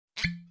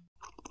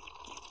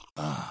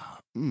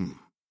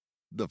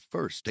The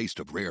first taste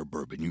of rare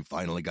bourbon you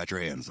finally got your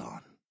hands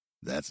on.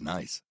 That's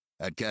nice.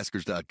 At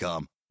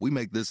Caskers.com, we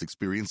make this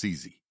experience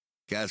easy.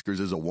 Caskers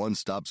is a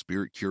one-stop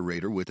spirit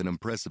curator with an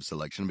impressive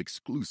selection of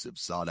exclusive,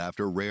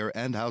 sought-after, rare,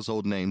 and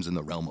household names in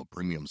the realm of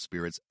premium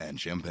spirits and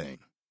champagne.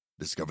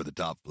 Discover the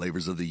top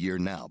flavors of the year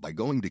now by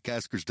going to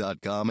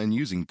Caskers.com and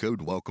using code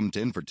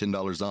WELCOME10 for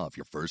 $10 off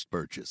your first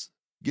purchase.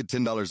 Get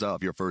 $10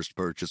 off your first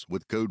purchase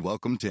with code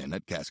WELCOME10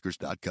 at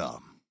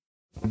Caskers.com.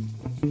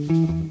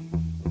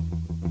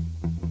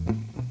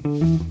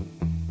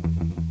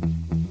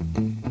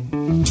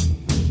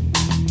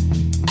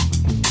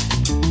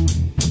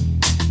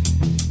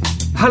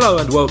 Hello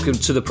and welcome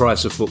to The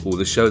Price of Football,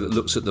 the show that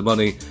looks at the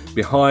money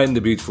behind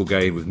the beautiful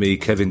game with me,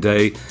 Kevin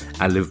Day,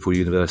 and Liverpool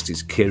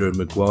University's Kieran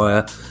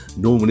Maguire.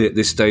 Normally at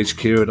this stage,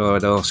 Kieran,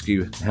 I'd ask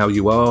you how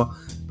you are,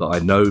 but I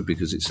know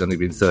because it's only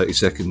been 30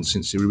 seconds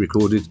since we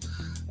recorded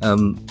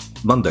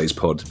Monday's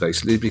pod,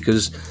 basically,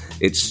 because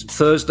it's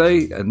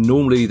Thursday and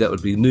normally that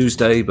would be News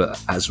Day,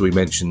 but as we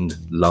mentioned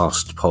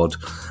last pod,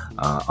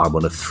 I'm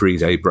on a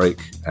 3-day break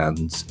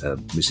and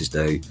Mrs.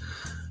 Day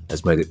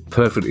has made it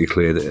perfectly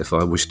clear that if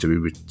I wish to be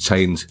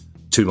retained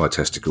to my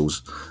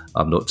testicles,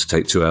 I'm not to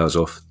take 2 hours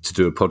off to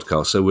do a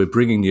podcast. So we're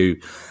bringing you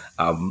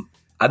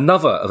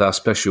another of our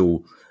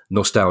special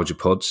nostalgia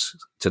pods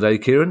today,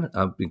 Kieran.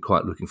 I've been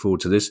quite looking forward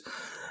to this.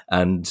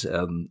 And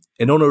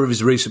in honour of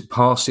his recent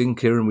passing,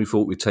 Kieran, we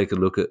thought we'd take a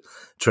look at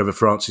Trevor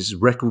Francis'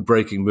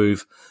 record-breaking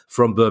move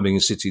from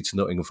Birmingham City to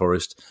Nottingham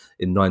Forest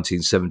in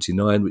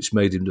 1979, which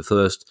made him the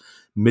first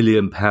 £1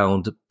 million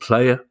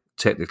player,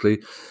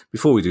 technically.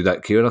 Before we do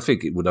that, Kieran, I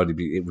think it would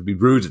be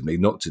rude of me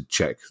not to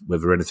check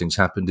whether anything's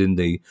happened in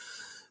the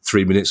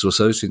 3 minutes or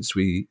so since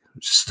we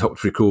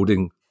stopped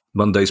recording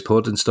Monday's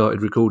pod and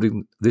started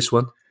recording this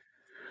one.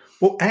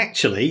 Well,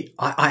 actually,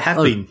 I have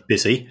been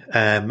busy,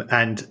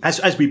 and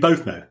as we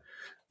both know,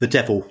 the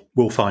devil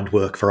will find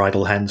work for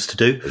idle hands to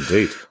do.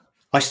 Indeed.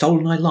 I stole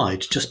and I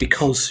lied just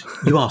because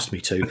you asked me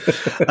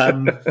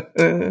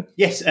to.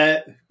 Yes,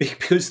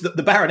 because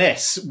the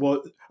Baroness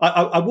was...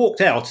 I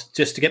walked out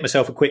just to get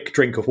myself a quick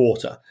drink of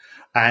water,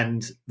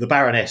 and the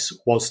Baroness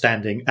was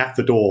standing at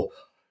the door,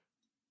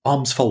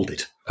 arms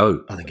folded.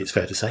 Oh. I think it's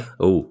fair to say.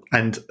 Oh.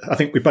 And I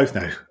think we both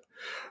know.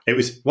 It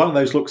was one of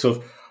those looks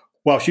of,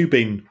 whilst you've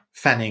been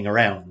fanning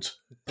around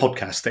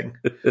podcasting,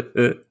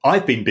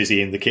 I've been busy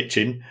in the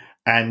kitchen,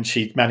 and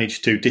she'd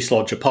managed to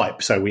dislodge a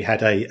pipe. So we've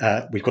got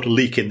a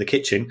leak in the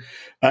kitchen,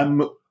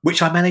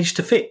 which I managed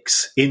to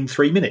fix in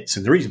 3 minutes.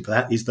 And the reason for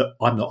that is that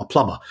I'm not a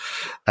plumber,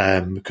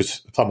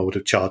 because a plumber would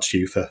have charged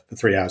you for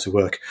 3 hours of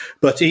work.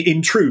 But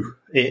in true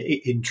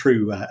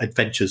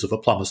adventures of a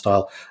plumber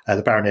style,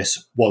 the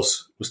Baroness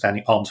was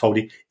standing arms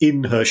folded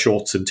in her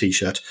shorts and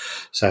T-shirt.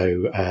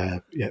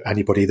 So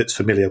anybody that's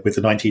familiar with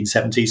the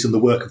 1970s and the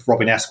work of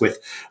Robin Asquith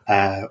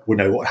will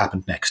know what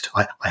happened next.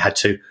 I had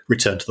to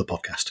return to the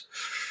podcast.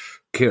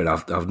 Kieran,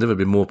 I've never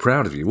been more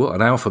proud of you. What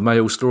an alpha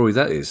male story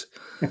that is.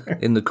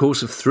 In the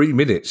course of 3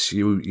 minutes,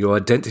 you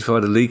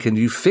identified a leak and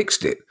you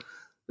fixed it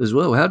as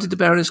well. How did the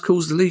Baroness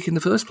cause the leak in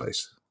the first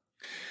place?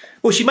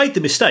 Well, she made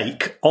the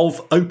mistake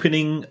of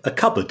opening a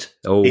cupboard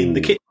in the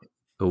kitchen.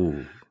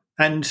 Oh.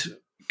 And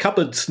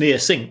cupboards near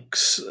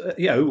sinks,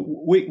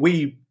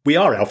 we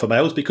are alpha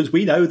males because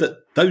we know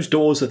that those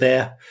doors are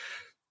there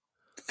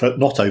for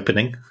not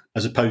opening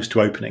as opposed to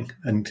opening.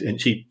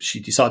 And she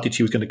decided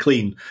she was going to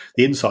clean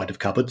the inside of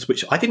cupboards,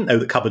 which I didn't know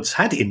that cupboards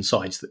had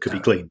insides that could be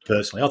cleaned,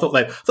 personally. I thought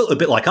they were a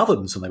bit like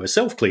ovens and they were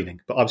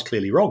self-cleaning, but I was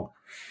clearly wrong.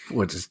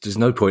 Well, there's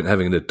no point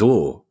having a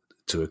door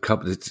to a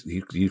cupboard.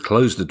 You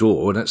close the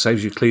door and that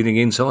saves you cleaning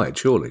inside,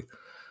 surely.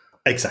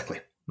 Exactly.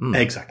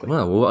 Exactly.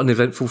 Well, what an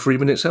eventful 3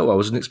 minutes out. I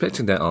wasn't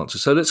expecting that answer.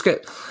 So let's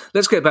get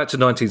back to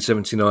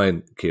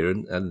 1979,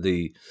 Kieran, and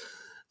the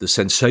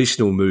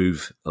sensational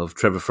move of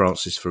Trevor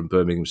Francis from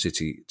Birmingham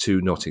City to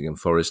Nottingham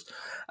Forest.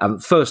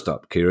 First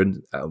up,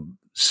 Kieran,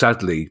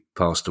 sadly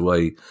passed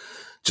away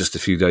just a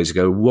few days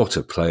ago. What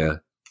a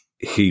player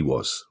he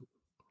was.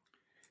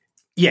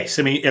 Yes,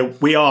 I mean,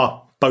 we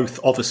are both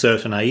of a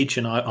certain age,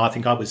 and I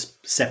think I was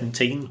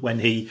 17 when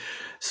he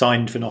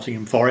signed for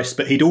Nottingham Forest,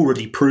 but he'd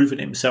already proven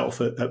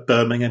himself at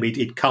Birmingham.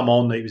 He'd come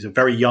on. He was a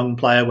very young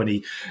player when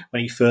he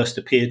first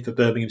appeared for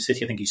Birmingham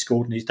City. I think he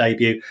scored in his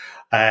debut,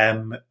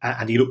 and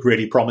he looked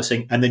really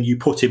promising. And then you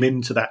put him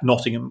into that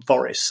Nottingham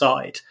Forest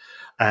side,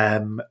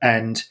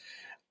 and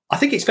I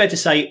think it's fair to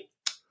say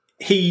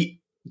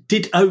he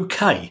did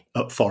okay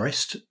at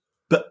Forest,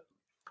 but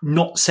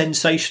not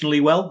sensationally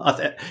well.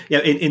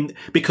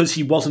 Because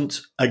he wasn't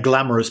a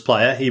glamorous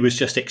player, he was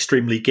just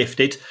extremely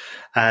gifted.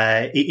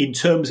 In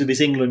terms of his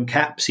England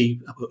caps,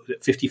 he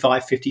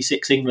 55,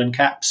 56 England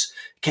caps.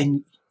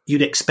 Again,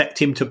 you'd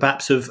expect him to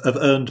perhaps have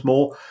earned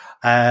more,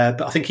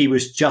 but I think he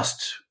was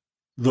just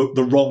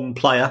the wrong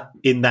player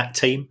in that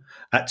team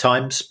at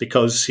times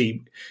because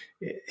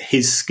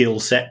his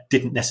skill set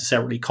didn't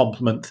necessarily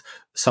complement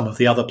some of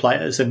the other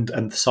players, and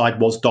the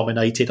side was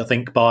dominated, I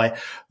think, by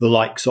the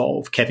likes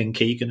of Kevin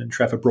Keegan and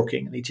Trevor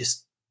Brooking, and he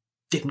just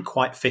didn't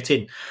quite fit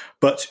in.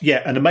 But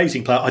yeah, an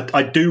amazing player.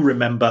 I do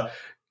remember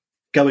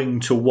going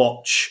to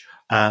watch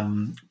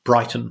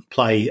Brighton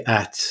play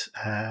at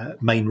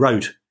Main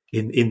Road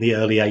in the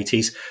early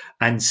 80s,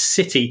 and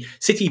City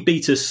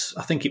beat us.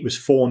 I think it was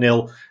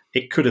 4-0.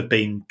 It could have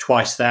been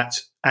twice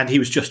that, and he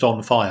was just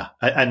on fire.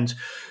 And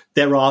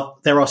there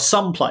are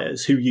some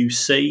players who you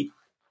see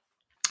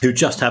who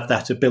just have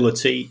that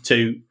ability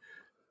to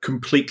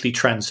completely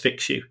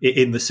transfix you,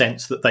 in the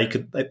sense that they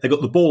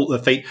got the ball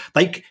at their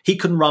feet. He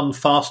can run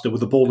faster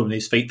with the ball in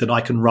his feet than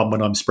I can run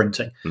when I'm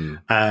sprinting.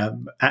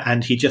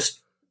 And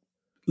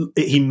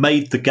he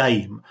made the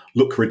game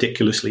look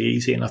ridiculously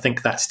easy, and I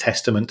think that's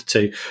testament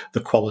to the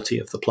quality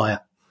of the player.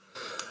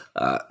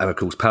 And of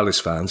course, Palace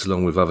fans,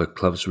 along with other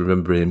clubs,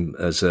 remember him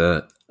as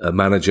a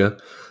manager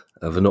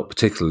of a not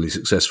particularly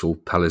successful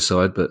Palace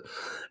side, but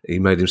he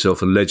made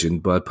himself a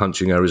legend by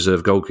punching our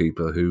reserve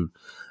goalkeeper, who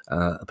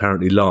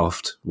apparently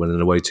laughed when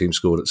an away team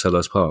scored at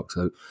Selhurst Park.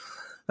 So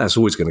that's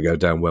always going to go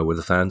down well with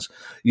the fans.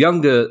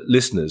 Younger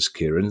listeners,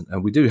 Kieran,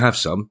 and we do have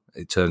some,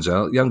 it turns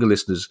out, younger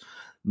listeners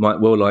might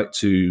well like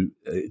to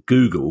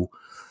Google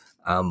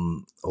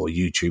or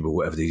YouTube or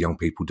whatever the young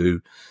people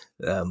do,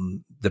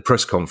 the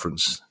press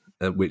conference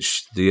at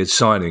which the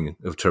signing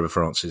of Trevor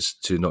Francis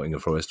to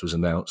Nottingham Forest was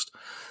announced,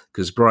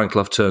 because Brian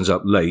Clough turns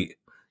up late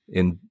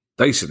in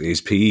basically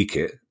his PE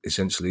kit,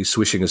 essentially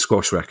swishing a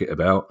squash racket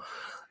about,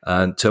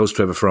 and tells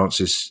Trevor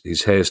Francis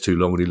his hair's too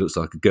long and he looks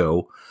like a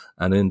girl,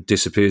 and then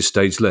disappears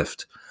stage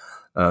left,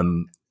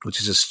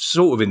 which is a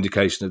sort of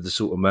indication of the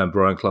sort of man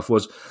Brian Clough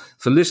was.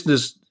 For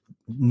listeners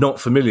not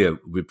familiar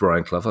with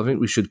Brian Clough, I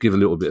think we should give a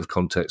little bit of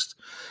context.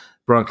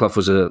 Brian Clough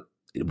was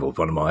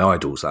one of my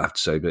idols, I have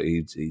to say, but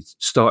he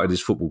started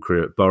his football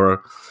career at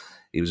Borough.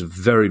 He was a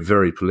very,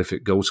 very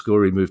prolific goal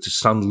scorer. He moved to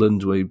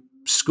Sunderland, where he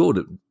scored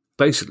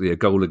basically a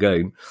goal a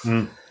game.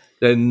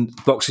 Then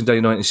Boxing Day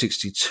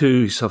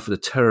 1962, he suffered a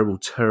terrible,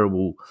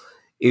 terrible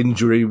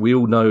injury. We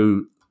all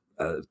know,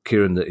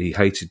 Kieran, that he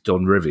hated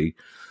Don Revie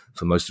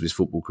for most of his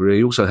football career.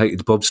 He also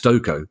hated Bob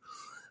Stokoe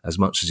as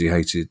much as he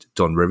hated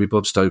Don Revie.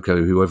 Bob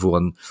Stokoe, who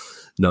everyone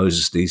knows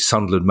as the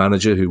Sunderland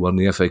manager who won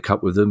the FA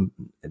Cup with them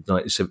in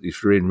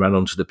 1973 and ran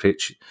onto the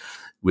pitch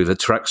with a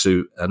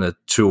tracksuit and a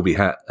Trilby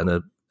hat and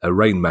a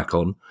rain mac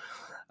on.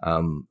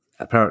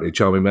 Apparently a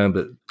charming man,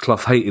 but Clough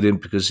hated him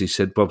because he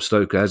said Bob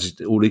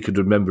Stokoe, all he could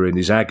remember in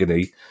his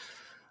agony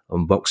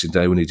on Boxing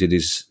Day when he did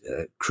his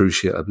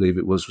cruciate, I believe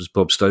it was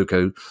Bob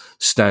Stokoe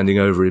standing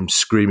over him,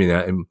 screaming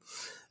at him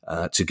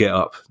to get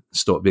up,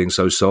 stop being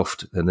so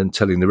soft, and then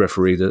telling the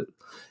referee that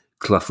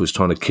Clough was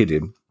trying to kid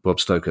him. Bob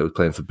Stokoe was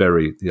playing for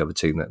Bury, the other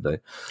team that day.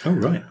 Oh,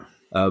 right.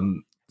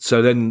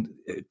 So then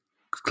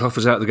Clough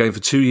was out of the game for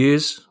 2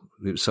 years.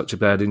 It was such a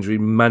bad injury.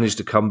 Managed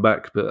to come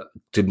back, but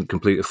didn't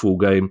complete a full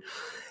game.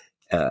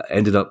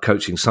 Ended up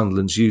coaching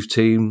Sunderland's youth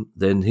team.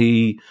 Then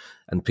he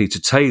and Peter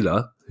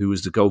Taylor, who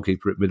was the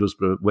goalkeeper at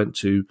Middlesbrough, went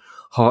to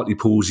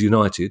Hartlepool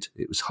United.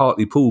 It was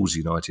Hartlepool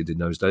United in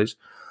those days,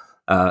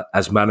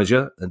 as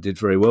manager, and did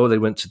very well. They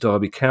went to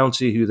Derby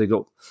County, who they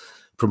got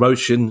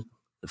promotion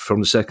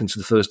from the second to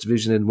the first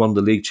division, and won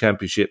the league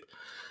championship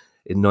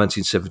in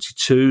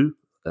 1972.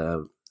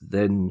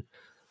 Then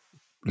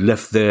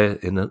left there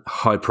in a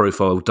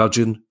high-profile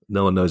dudgeon.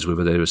 No one knows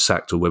whether they were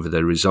sacked or whether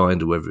they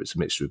resigned or whether it's a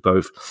mixture of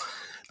both.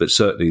 But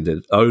certainly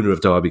the owner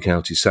of Derby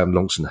County, Sam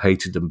Longson,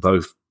 hated them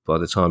both by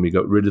the time he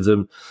got rid of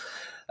them,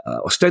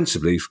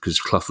 ostensibly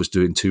because Clough was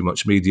doing too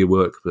much media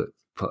work, but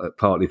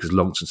partly because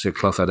Longson said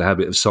Clough had a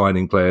habit of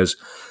signing players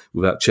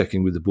without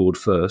checking with the board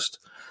first.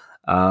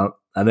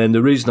 And then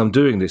the reason I'm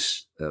doing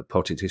this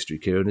potted history,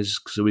 Kieran, is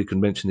so we can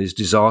mention his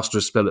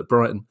disastrous spell at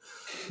Brighton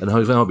and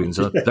Hove Albion.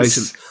 So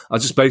Yes. I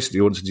just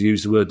basically wanted to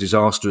use the word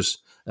disastrous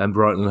and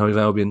Brighton and Hove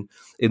Albion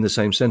in the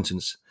same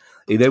sentence.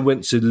 He then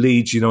went to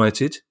Leeds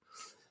United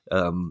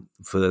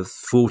for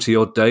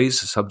 40-odd days,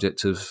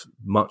 subject of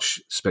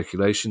much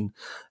speculation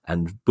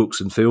and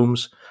books and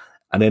films,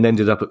 and then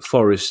ended up at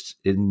Forest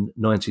in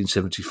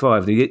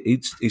 1975.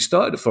 And he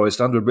started at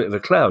Forest under a bit of a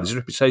cloud. His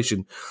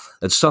reputation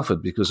had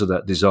suffered because of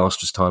that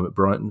disastrous time at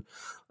Brighton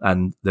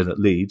and then at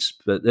Leeds,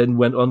 but then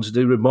went on to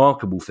do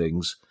remarkable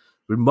things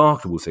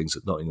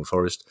at Nottingham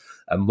Forest.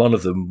 And one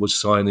of them was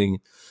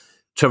signing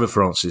Trevor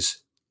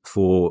Francis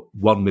for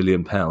 £1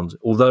 million.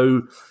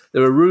 Although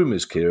there are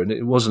rumours, Kieran,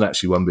 it wasn't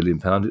actually £1 million.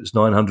 It was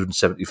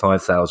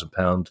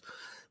 £975,000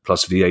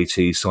 plus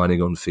VAT,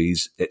 signing on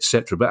fees,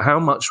 etc. But how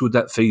much would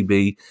that fee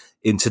be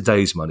in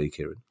today's money,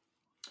 Kieran?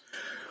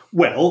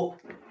 Well,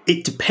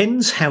 it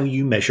depends how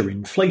you measure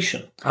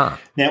inflation.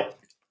 Now,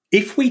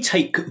 if we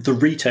take the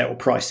retail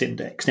price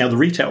index, now the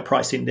retail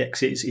price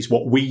index is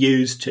what we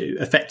use to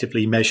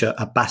effectively measure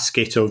a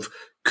basket of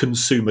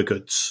consumer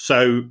goods.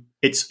 So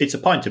it's a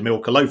pint of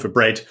milk, a loaf of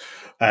bread,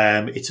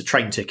 it's a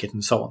train ticket,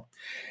 and so on.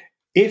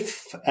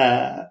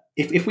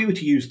 If we were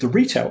to use the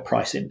retail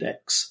price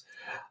index,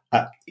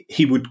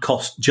 he would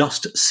cost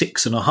just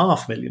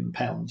 £6.5 million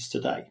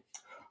today.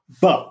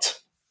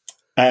 But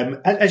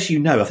As you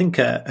know, I think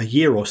a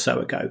year or so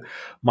ago,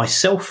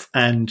 myself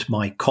and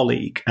my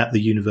colleague at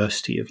the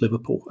University of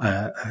Liverpool,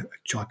 a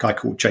guy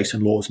called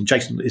Jason Laws, and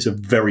Jason is a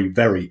very,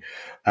 very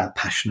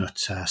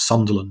passionate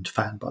Sunderland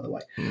fan, by the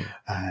way,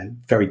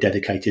 very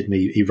dedicated, and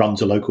he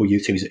runs a local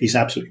youth team. He's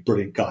an absolutely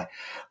brilliant guy.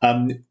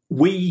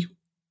 We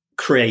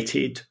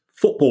created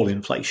football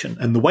inflation,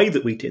 and the way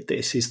that we did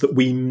this is that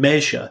we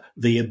measure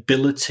the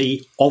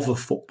ability of a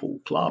football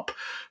club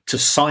to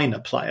sign a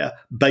player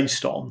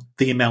based on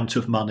the amount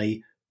of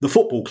money the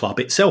football club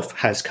itself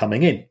has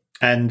coming in.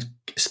 And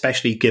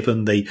especially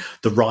given the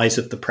rise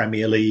of the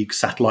Premier League,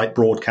 satellite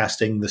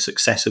broadcasting, the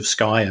success of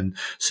Sky and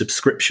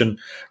subscription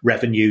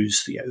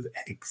revenues,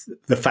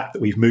 the fact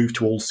that we've moved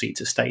to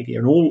all-seater stadia,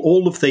 and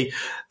all of the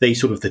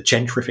sort of the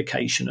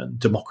gentrification and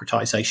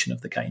democratization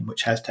of the game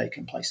which has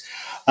taken place.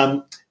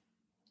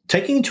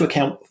 Taking into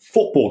account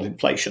football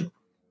inflation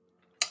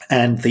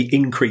and the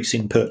increase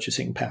in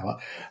purchasing power,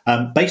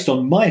 based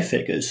on my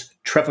figures,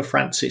 Trevor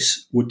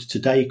Francis would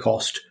today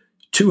cost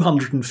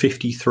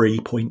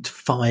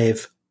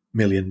 £253.5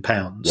 million.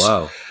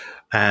 Wow.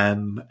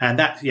 And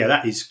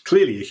that is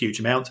clearly a huge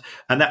amount.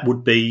 And that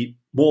would be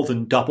more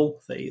than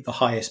double the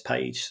highest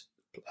paid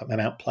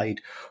amount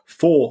played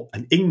for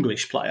an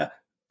English player.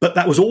 But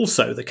that was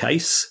also the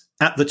case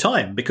at the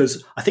time,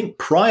 because I think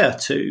prior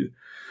to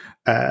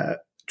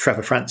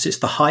Trevor Francis,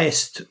 the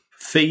highest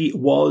fee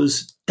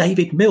was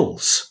David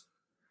Mills,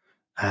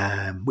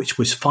 which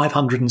was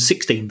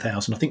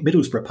 $516,000. I think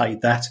Middlesbrough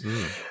paid that.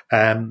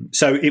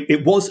 So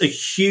it was a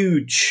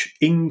huge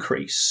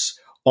increase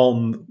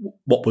on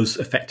what was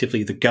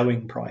effectively the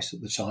going price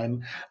at the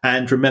time.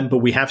 And remember,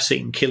 we have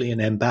seen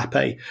Kylian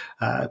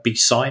Mbappe be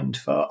signed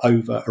for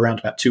around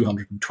about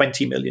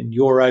 €220 million,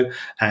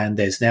 and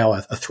there's now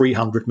a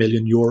 €300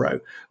 million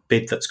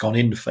bid that's gone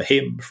in for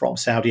him from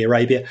Saudi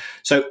Arabia.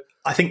 So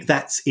I think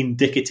that's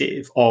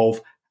indicative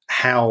of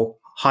how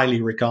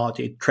highly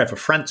regarded Trevor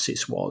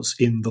Francis was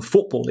in the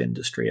football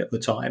industry at the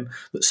time,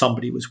 that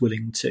somebody was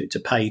willing to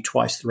pay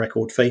twice the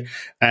record fee.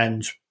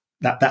 And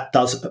that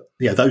does,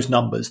 those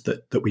numbers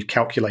that we've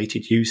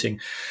calculated using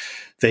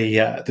the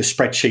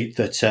spreadsheet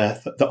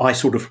that I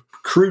sort of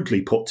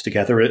crudely put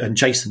together, and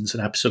Jason's an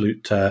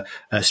absolute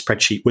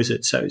spreadsheet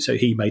wizard, so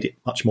he made it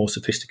much more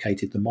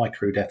sophisticated than my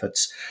crude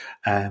efforts.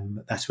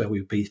 That's where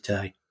we would be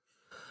today.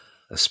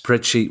 A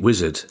spreadsheet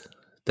wizard.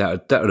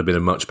 That would have been a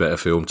much better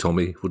film,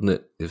 Tommy, wouldn't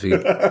it? If he,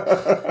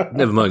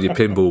 never mind your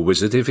pinball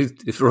wizard.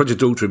 If Roger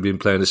Daltrey had been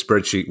playing a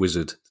spreadsheet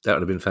wizard, that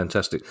would have been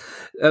fantastic.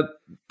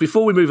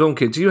 Before we move on,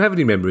 Kit, do you have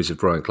any memories of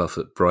Brian Clough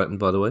at Brighton,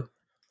 by the way?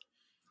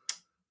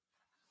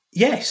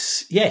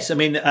 Yes. I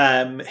mean,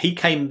 he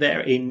came there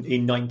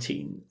in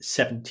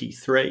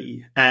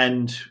 1973,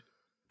 and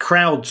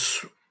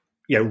crowds,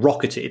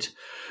 rocketed.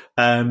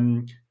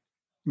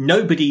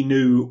 Nobody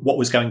knew what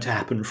was going to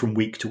happen from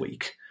week to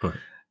week. Right.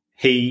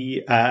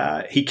 He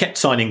kept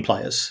signing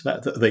players,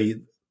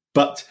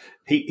 but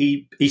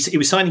he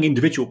was signing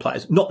individual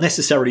players, not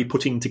necessarily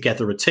putting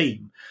together a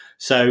team.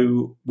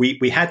 So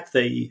we had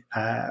the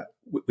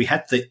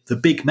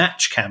big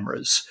match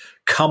cameras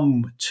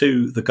come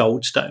to the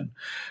Goldstone,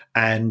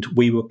 and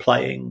we were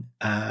playing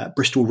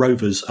Bristol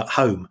Rovers at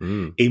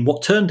home in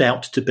what turned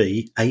out to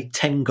be a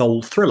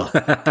 10-goal thriller,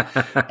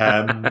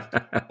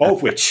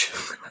 of which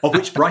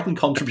Brighton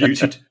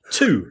contributed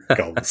 2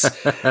 goals,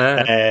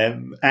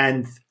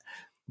 and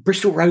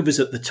Bristol Rovers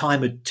at the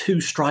time had 2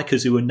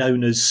 strikers who were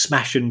known as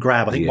Smash and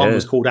Grab. I think one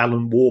was called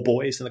Alan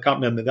Warboys, and I can't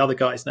remember the other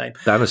guy's name.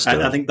 Bannister.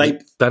 And I think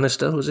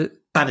Bannister, was it?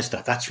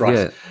 Bannister, that's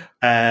right.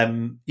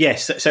 Yeah.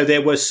 Yes, so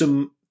there was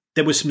some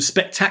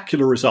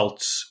spectacular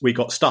results. We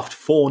got stuffed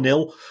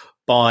 4-0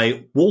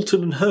 by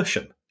Walton and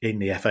Hersham in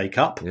the FA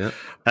Cup. Yeah.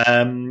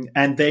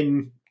 And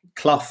then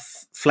Clough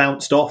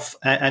flounced off,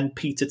 and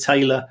Peter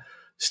Taylor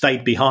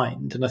stayed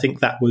behind, and I think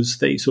that was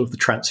the sort of the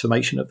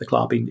transformation of the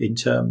club in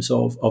terms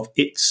of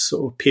its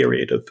sort of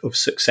period of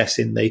success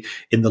in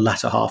the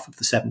latter half of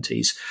the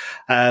 70s.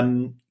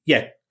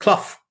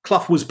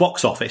 Clough was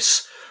box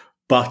office,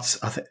 but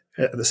I think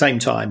at the same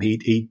time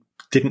he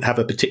didn't have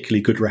a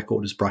particularly good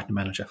record as Brighton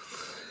manager.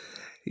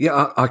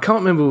 Yeah, I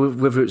can't remember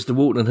whether it's the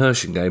Walton and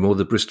Hersham game or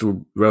the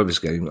Bristol Rovers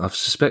game. I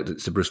suspect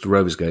it's the Bristol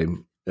Rovers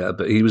game,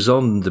 but he was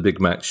on the big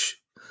match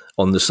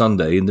on the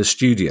Sunday in the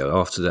studio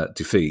after that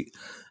defeat.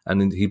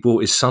 And he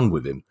brought his son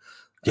with him.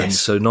 Yes. And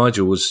so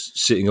Nigel was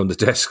sitting on the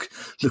desk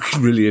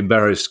looking really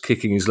embarrassed,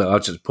 kicking his leg. I'll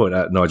just point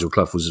out Nigel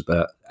Clough was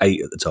about 8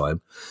 at the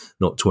time,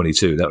 not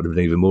 22. That would have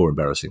been even more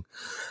embarrassing.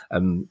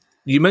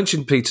 You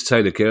mentioned Peter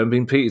Taylor, Kieran. I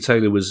mean, Peter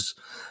Taylor was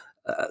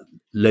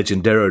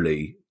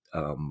legendarily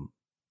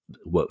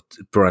what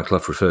Brian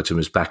Clough referred to him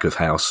as back of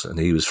house, and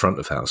he was front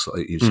of house,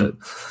 like you said.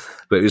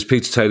 But it was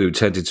Peter Taylor who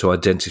tended to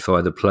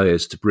identify the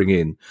players to bring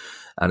in,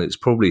 and it's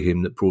probably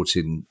him that brought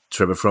in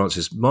Trevor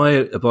Francis. My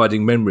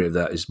abiding memory of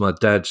that is my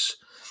dad's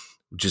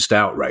just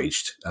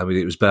outraged. I mean,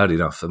 it was bad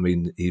enough. I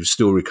mean, he was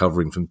still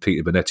recovering from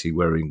Peter Bonetti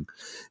wearing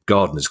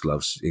gardener's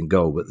gloves in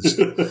goal, but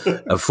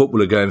a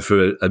footballer going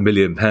for £1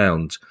 million,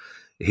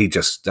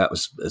 that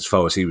was, as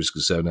far as he was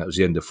concerned, that was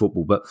the end of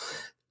football. But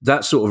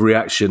that sort of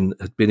reaction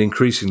had been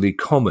increasingly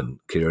common,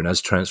 Kieran,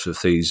 as transfer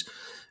fees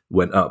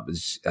went up.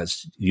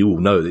 As you all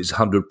know, it's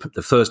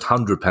the first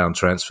 £100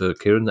 transfer,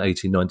 Kieran,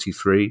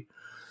 1893.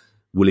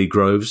 Willie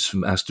Groves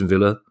from Aston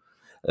Villa,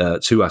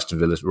 to Aston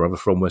Villa, rather,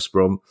 from West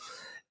Brom.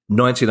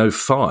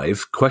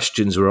 1905,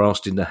 questions were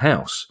asked in the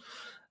House,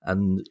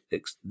 and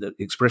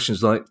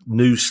expressions like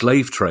new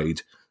slave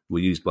trade were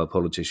used by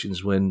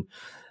politicians when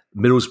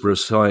Middlesbrough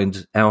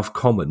signed Alf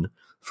Common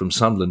from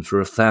Sunderland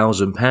for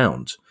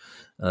 £1,000.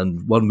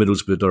 And one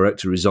Middlesbrough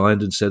director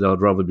resigned and said,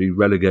 I'd rather be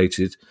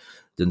relegated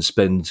than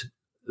spend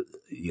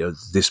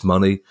this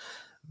money.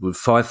 With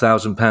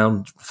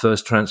 £5,000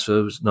 first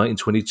transfer was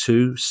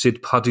 1922,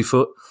 Sid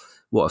Puddifoot.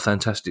 What a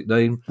fantastic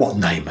name. What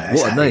name, man.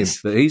 What a name.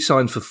 But he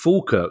signed for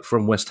Falkirk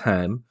from West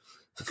Ham.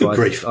 Good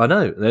grief. I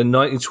know. Then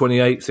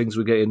 1928, things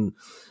were getting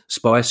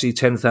spicy.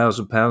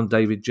 £10,000,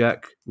 David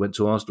Jack went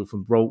to Arsenal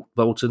from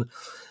Bolton.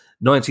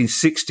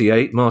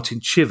 1968, Martin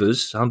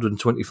Chivers,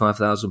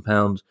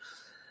 £125,000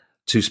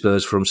 to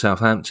Spurs from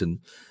Southampton.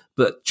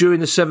 But during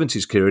the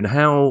 70s, Kieran,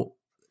 how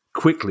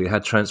quickly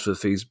had transfer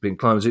fees been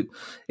climbing?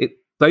 It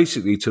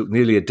basically took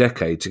nearly a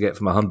decade to get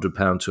from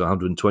 £100 to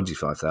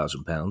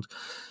 £125,000.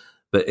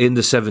 But in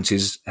the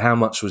 70s, how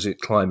much was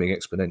it climbing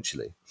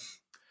exponentially?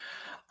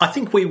 I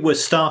think we were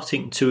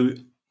starting to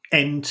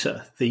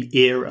enter the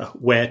era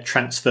where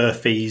transfer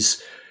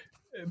fees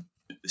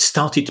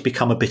started to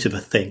become a bit of a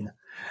thing,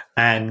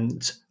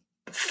 and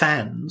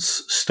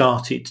fans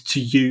started to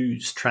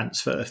use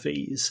transfer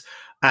fees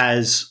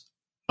as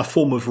a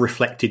form of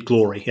reflected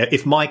glory.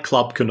 If my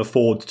club can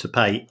afford to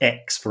pay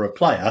X for a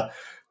player,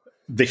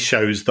 this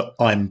shows that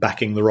I'm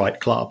backing the right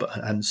club,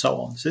 and so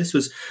on. So this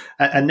was,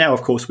 and now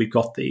of course we've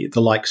got the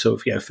likes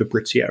of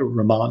Fabrizio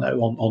Romano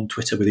on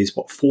Twitter with his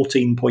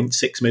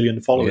 14.6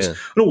 million followers, and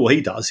all he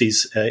does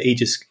is he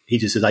just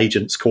has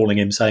agents calling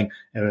him saying,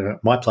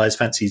 "My players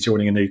fancy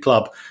joining a new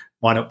club.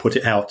 Why not put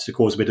it out to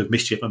cause a bit of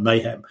mischief and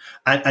mayhem?"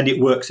 And it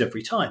works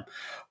every time.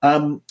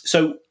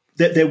 So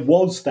there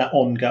was that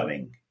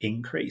ongoing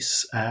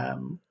increase.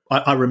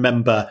 I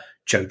remember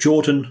Joe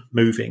Jordan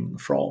moving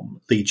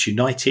from Leeds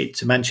United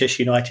to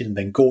Manchester United, and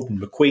then Gordon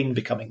McQueen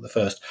becoming the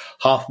first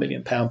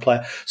 £500,000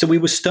 player. So we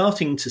were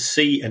starting to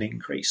see an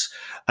increase,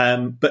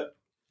 but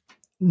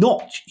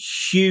not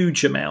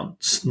huge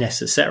amounts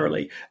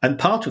necessarily. And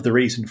part of the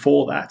reason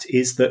for that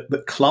is that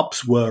the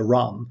clubs were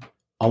run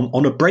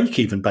on a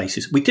break-even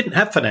basis. We didn't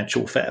have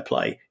financial fair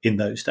play in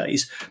those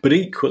days, but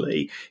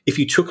equally, if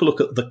you took a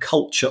look at the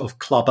culture of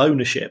club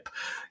ownership,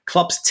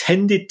 clubs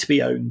tended to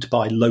be owned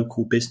by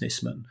local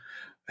businessmen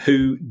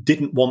who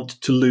didn't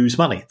want to lose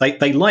money.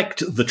 They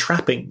liked the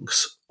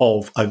trappings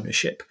of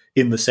ownership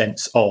in the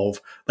sense of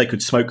they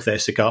could smoke their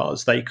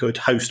cigars, they could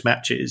host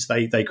matches,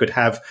 they could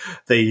have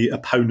the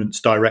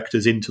opponent's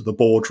directors into the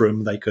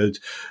boardroom, they could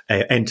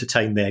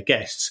entertain their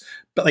guests.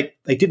 But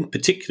they didn't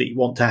particularly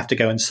want to have to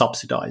go and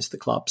subsidise the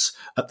clubs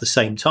at the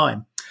same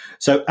time.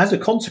 So as a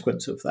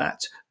consequence of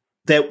that,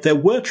 there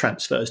were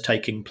transfers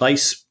taking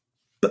place,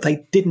 but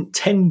they didn't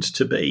tend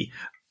to be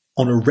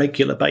on a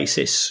regular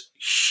basis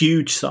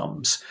huge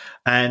sums.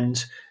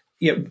 And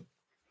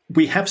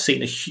we have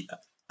seen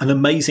an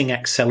amazing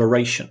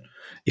acceleration.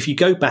 If you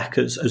go back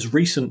as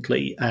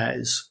recently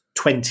as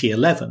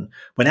 2011,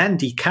 when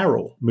Andy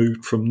Carroll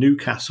moved from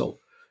Newcastle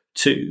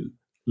to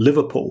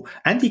Liverpool,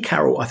 Andy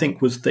Carroll, I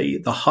think, was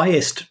the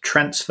highest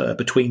transfer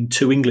between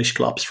two English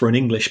clubs for an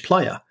English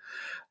player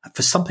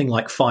for something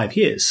like 5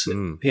 years.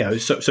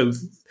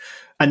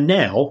 And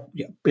now,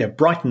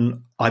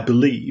 Brighton, I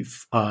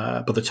believe,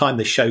 by the time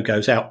this show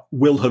goes out,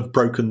 will have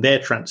broken their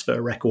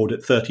transfer record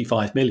at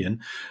 35 million.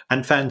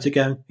 And fans are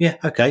going, yeah,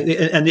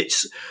 okay. And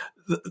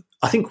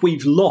I think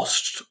we've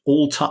lost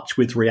all touch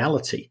with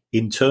reality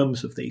in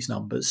terms of these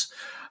numbers.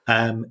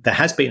 There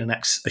has been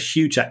a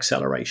huge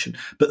acceleration,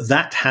 but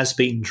that has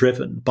been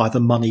driven by the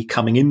money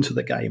coming into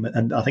the game.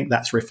 And I think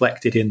that's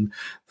reflected in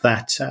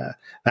that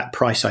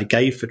price I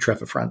gave for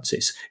Trevor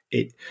Francis.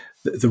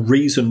 The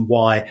reason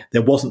why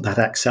there wasn't that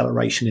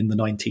acceleration in the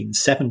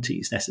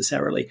 1970s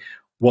necessarily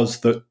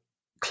was that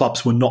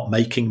clubs were not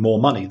making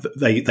more money.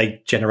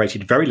 They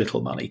generated very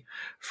little money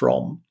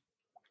from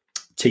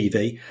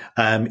TV.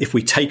 If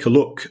we take a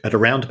look at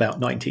around about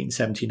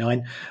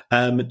 1979,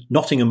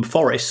 Nottingham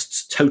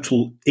Forest's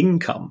total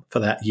income for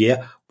that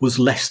year was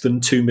less than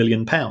 £2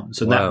 million. And wow.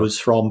 That was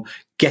from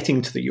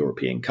getting to the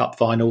European Cup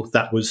final.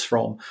 That was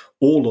from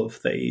all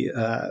of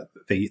the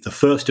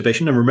first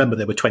division. And remember,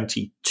 there were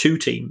 22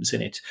 teams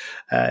in it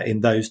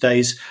in those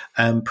days.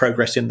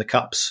 Progress in the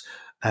Cups.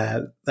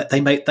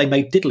 They made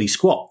diddly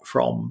squat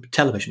from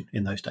television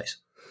in those days.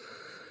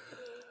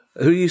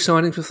 Who are you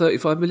signing for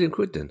 35 million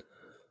quid then?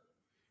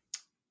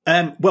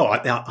 Well,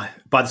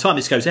 by the time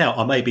this goes out,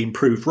 I may have been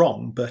proved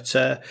wrong, but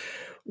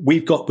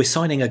we're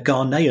signing a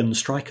Ghanaian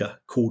striker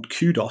called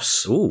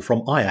Kudos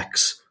from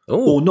Ajax,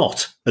 or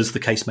not, as the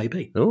case may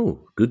be.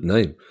 Oh, good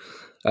name.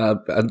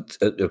 And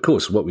of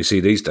course, what we see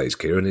these days,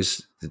 Kieran,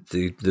 is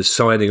the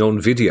signing on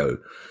video.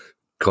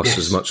 cost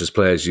as much as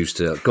players used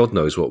to. God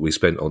knows what we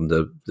spent on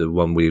the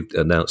one we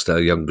announced, our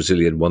young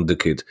Brazilian wonder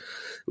kid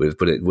with,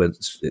 but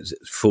it's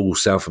full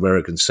South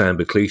American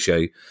samba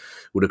cliche.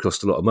 Would have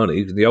cost a lot of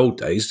money. In the old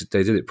days,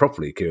 they did it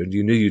properly, Kieran.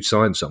 You knew you'd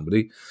sign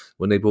somebody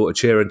when they brought a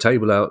chair and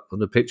table out on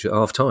the pitch at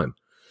half time.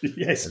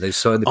 Yes. And they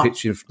signed the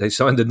pitch. They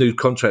signed the new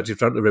contract in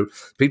front of the room.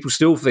 People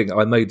still think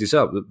I made this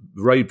up.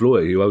 Ray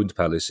Bloy, who owned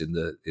Palace in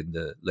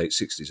the late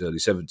 60s, early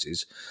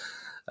 70s,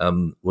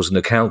 was an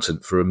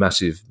accountant for a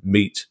massive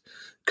meat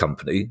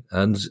company.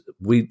 And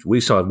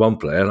we signed one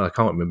player, and I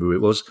can't remember who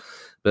it was,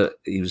 but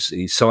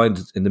he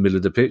signed in the middle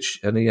of the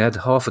pitch, and he had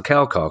half a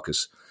cow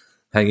carcass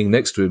hanging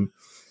next to him,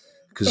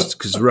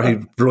 because Ray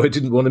Bloy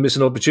didn't want to miss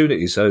an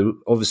opportunity. So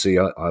obviously,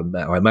 I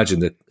imagine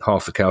that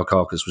half a cow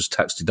carcass was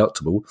tax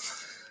deductible,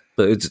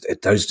 but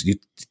you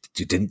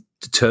didn't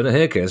turn a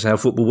hair. That's how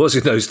football was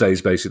in those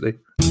days, basically.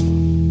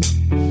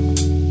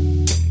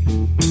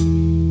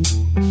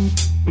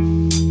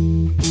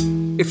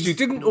 If you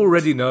didn't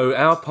already know,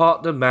 our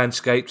partner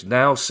Manscaped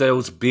now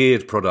sells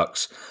beard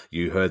products.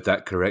 You heard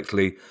that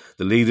correctly.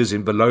 The leaders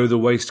in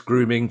below-the-waist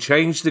grooming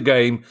changed the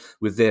game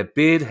with their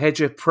Beard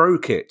Hedger Pro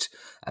Kit.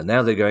 And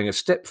now they're going a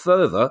step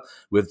further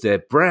with their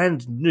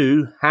brand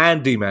new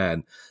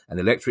Handyman, an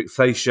electric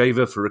face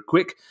shaver for a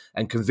quick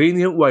and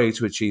convenient way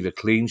to achieve a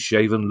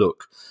clean-shaven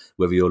look.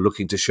 Whether you're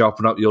looking to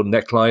sharpen up your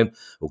neckline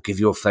or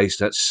give your face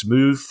that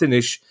smooth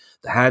finish,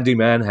 the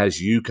Handyman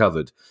has you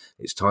covered.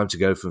 It's time to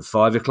go from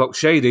 5 o'clock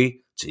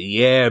shady to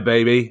yeah,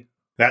 baby.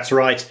 That's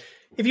right.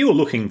 If you're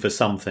looking for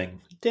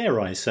something,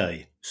 dare I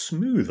say,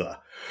 smoother,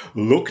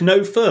 look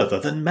no further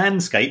than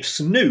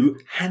Manscaped's new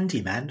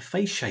Handyman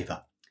face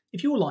shaver.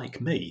 If you're like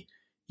me,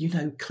 you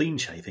know clean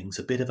shaving's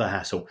a bit of a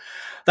hassle.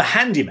 The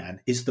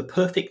Handyman is the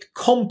perfect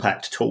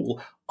compact tool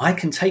I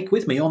can take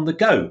with me on the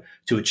go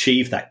to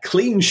achieve that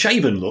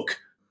clean-shaven look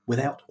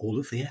without all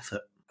of the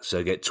effort.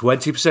 So get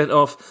 20%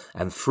 off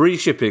and free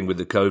shipping with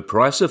the code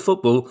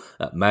PriceOfFootball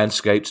at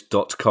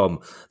manscaped.com.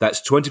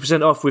 That's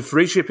 20% off with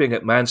free shipping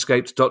at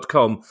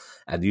manscaped.com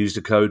and use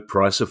the code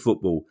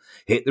PriceOfFootball.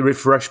 Hit the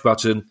refresh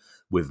button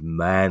with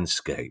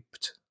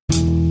Manscaped.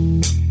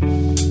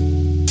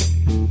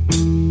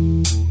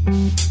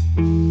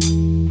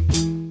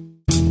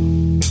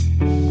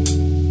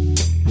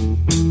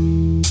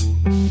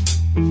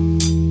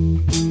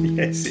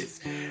 Yes,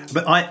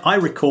 but I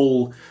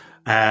recall...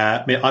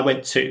 I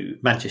went to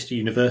Manchester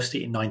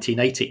University in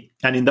 1980,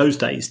 and in those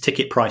days,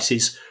 ticket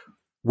prices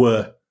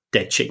were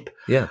dead cheap.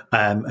 Yeah,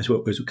 as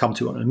we'll come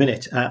to in a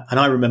minute. And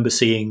I remember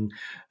seeing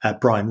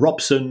Brian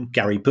Robson,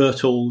 Gary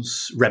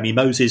Birtles, Remy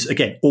Moses,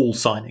 again, all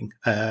signing.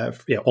 I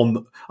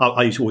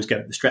used to always go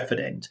at the Stretford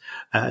end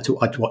to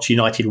watch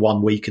United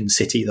one week and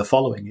City the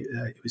following.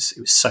 It was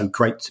so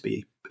great to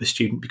be a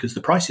student because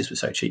the prices were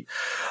so cheap.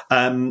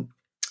 And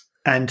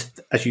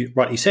as you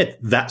rightly said,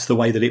 that's the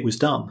way that it was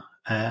done.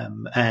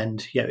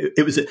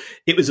 It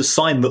was a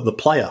sign that the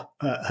player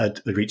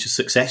had reached a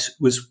success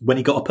was when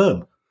he got a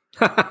perm.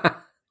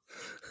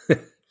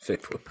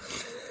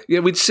 Yeah,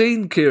 we'd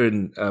seen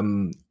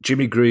Kieran,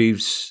 Jimmy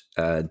Greaves,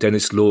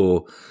 Dennis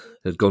Law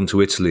had gone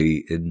to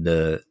Italy in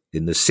the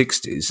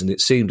 60s, and it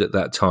seemed at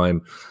that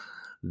time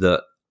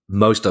that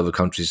most other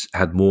countries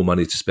had more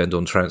money to spend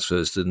on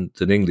transfers than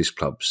English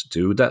clubs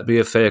do. Would that be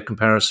a fair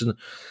comparison?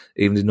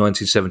 Even in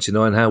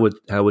 1979,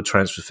 how would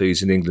transfer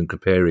fees in England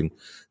comparing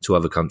to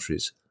other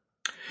countries?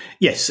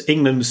 Yes,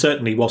 England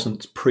certainly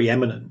wasn't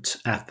preeminent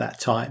at that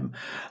time.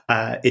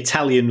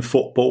 Italian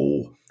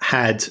football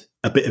had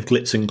a bit of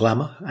glitz and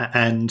glamour,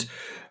 and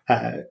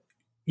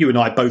you and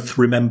I both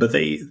remember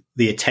the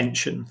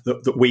attention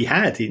that we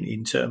had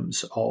in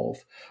terms of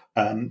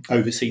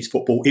overseas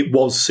football. It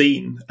was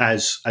seen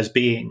as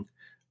being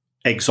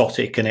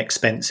exotic and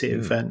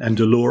expensive and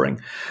alluring,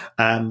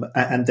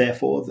 and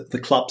therefore the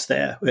clubs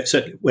there.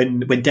 Certainly,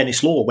 when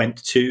Dennis Law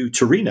went to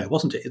Torino,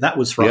 wasn't it? That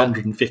was for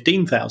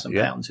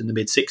 £115,000 in the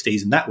mid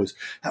 '60s, and that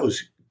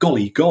was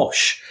golly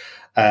gosh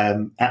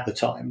at the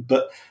time.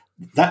 But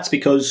that's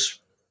because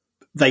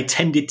they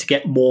tended to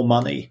get more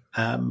money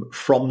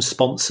from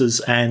sponsors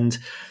and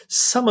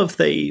some of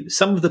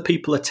the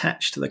people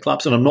attached to the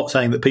clubs. And I'm not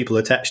saying that people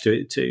attached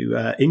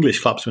to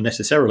English clubs were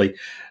necessarily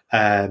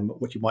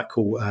what you might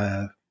call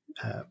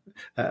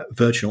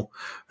virginal,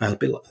 a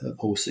bit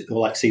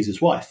like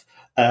Caesar's wife.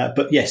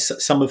 But yes,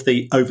 some of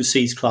the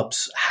overseas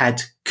clubs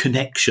had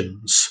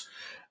connections,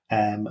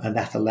 and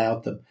that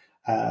allowed them.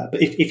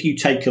 But if you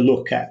take a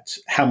look at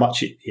how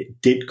much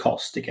it did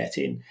cost to get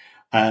in,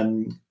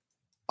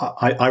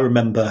 I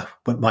remember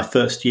when my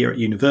first year at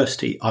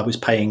university, I was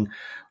paying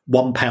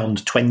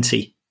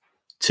 £1.20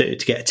 to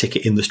get a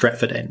ticket in the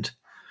Stretford end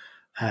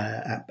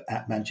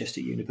at Manchester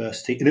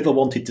University. And if I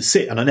wanted to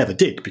sit, and I never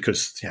did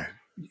because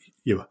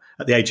you were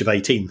at the age of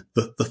 18,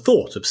 the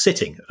thought of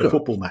sitting at a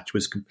football match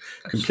was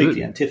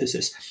completely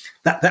antithesis.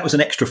 That was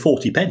an extra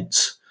 40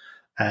 pence,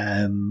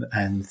 and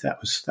that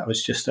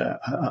was just a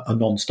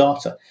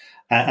non-starter.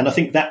 And I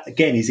think that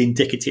again is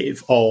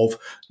indicative of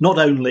not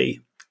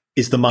only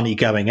is the money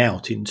going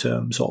out in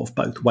terms of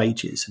both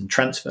wages and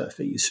transfer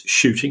fees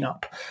shooting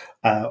up,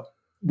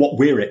 what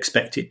we're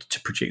expected to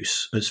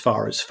produce as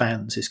far as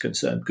fans is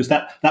concerned, because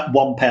that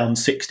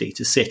 £1.60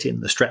 to sit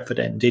in the Stretford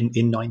End in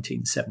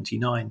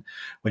 1979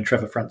 when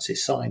Trevor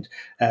Francis signed,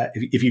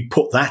 if you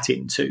put that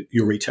into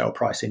your retail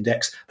price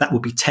index, that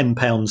would be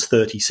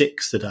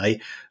 £10.36 today,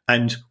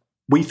 and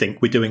we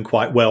think we're doing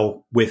quite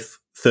well with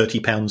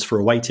 £30 for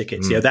away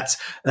tickets.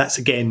 That's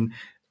again,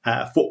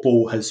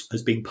 football has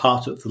been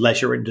part of the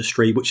leisure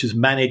industry which has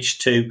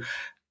managed to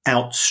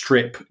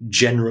outstrip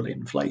general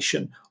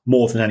inflation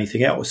more than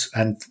anything else,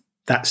 and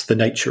that's the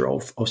nature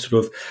of sort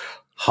of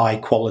high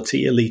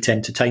quality elite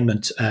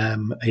entertainment.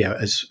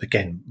 As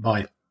again,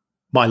 my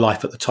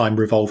life at the time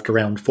revolved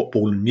around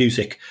football and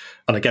music,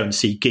 and I go and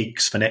see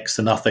gigs for next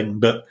to nothing,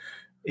 but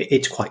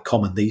it's quite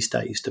common these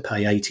days to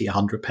pay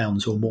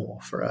 £80-100 or more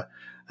for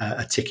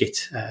a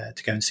ticket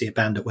to go and see a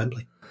band at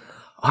Wembley.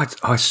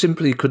 I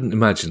simply couldn't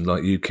imagine,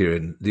 like you,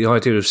 Kieran, the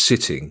idea of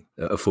sitting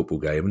at a football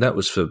game, and that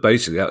was for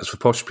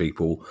posh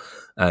people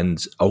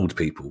and old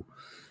people.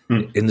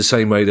 In the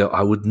same way that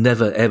I would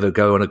never ever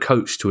go on a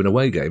coach to an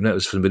away game. That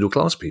was for middle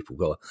class people.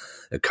 Got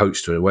a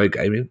coach to an away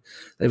game.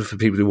 They were for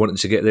people who wanted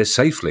to get there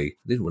safely.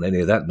 They didn't want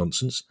any of that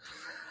nonsense.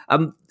 At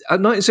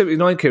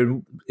 1979,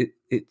 Kieran,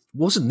 it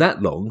wasn't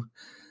that long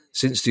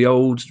since the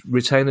old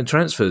retain and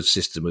transfer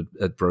system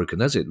had broken,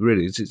 has it?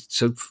 Really,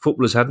 so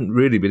footballers hadn't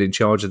really been in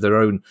charge of their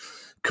own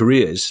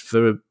careers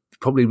for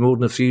probably more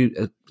than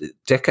a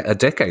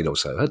decade or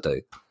so, had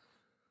they?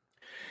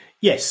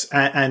 Yes,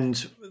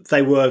 and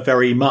they were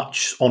very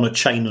much on a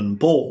chain and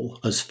ball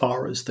as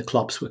far as the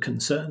clubs were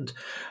concerned,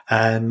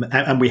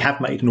 and we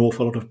have made an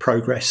awful lot of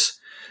progress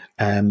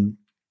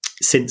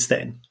since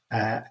then,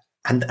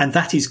 and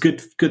that is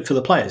good for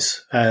the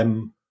players,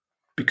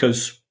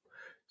 because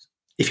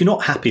if you're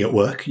not happy at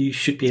work, you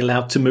should be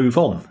allowed to move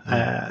on.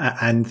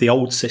 And the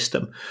old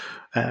system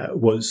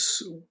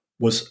was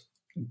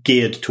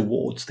geared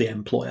towards the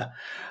employer.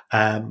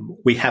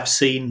 We have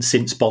seen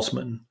since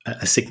Bosman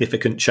a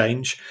significant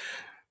change.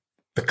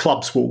 The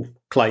clubs will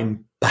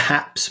claim,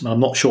 perhaps, and I'm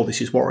not sure this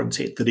is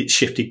warranted, that it's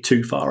shifted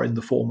too far in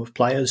the form of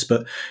players,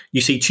 but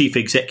you see chief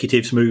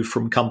executives move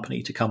from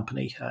company to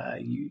company.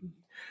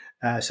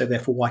 So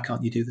therefore, why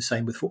can't you do the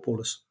same with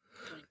footballers?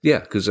 Yeah,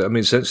 because, I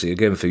mean, essentially,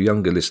 again, for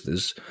younger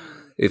listeners,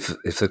 if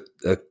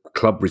a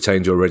club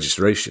retained your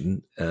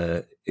registration,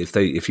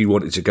 if you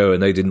wanted to go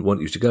and they didn't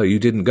want you to go, you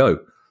didn't go.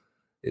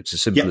 It's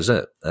as simple as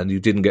that. And you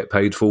didn't get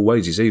paid full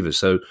wages either.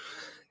 So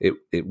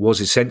it was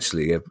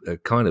essentially a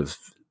kind of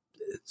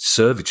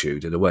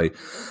servitude in a way.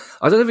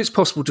 I don't know if it's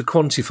possible to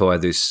quantify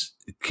this,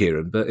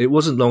 Kieran, but it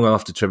wasn't long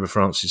after Trevor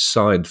Francis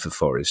signed for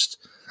Forest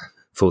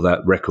for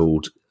that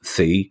record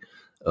fee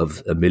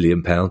of £1 million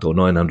or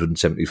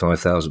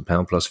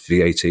 £975,000 plus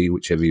VAT,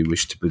 whichever you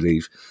wish to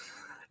believe,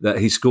 that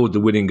he scored the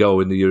winning goal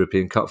in the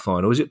European Cup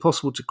final. Is it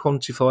possible to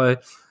quantify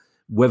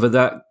whether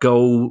that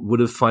goal would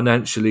have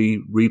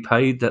financially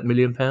repaid that £1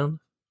 million?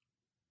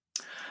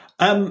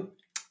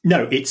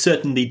 No, it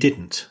certainly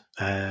didn't,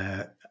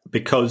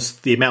 because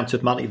the amount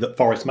of money that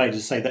Forest made,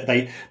 as I say, that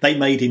they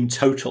made in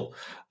total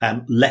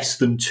less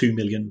than £2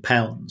 million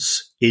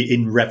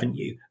in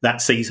revenue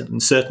that season,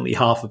 and certainly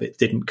half of it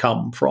didn't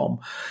come from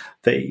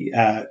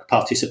the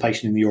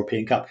participation in the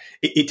European Cup.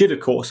 It did, of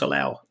course,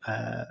 allow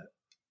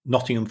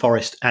Nottingham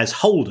Forest as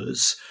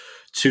holders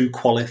to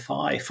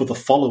qualify for the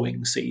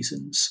following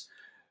season's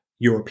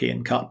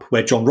European Cup,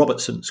 where John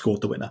Robertson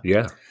scored the winner.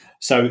 Yeah.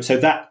 So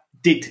that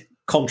did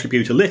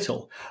contribute a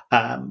little,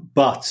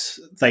 but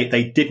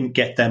they didn't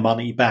get their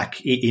money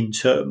back in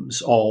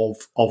terms of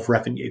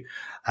revenue.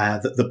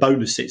 The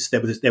bonuses,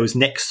 there was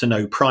next to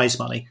no prize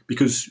money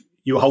because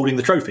you were holding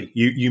the trophy.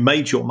 You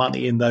made your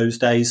money in those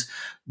days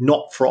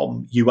not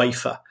from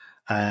UEFA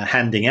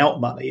handing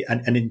out money.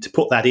 And to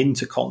put that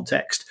into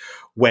context,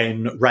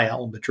 when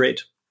Real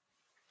Madrid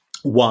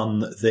won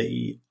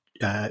the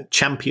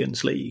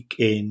Champions League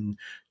in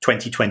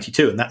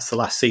 2022, and that's the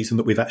last season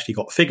that we've actually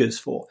got figures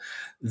for,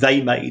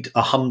 they made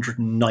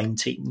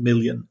 119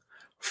 million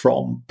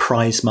from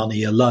prize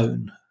money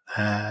alone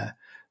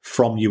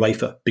from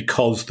UEFA,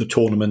 because the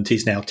tournament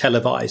is now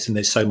televised and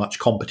there's so much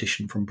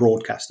competition from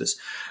broadcasters.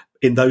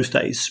 In those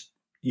days,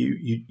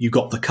 you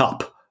got the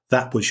cup.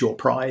 That was your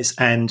prize.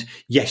 And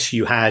yes,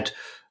 you had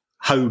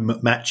home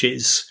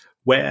matches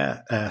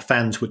where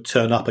fans would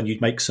turn up and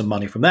you'd make some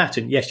money from that.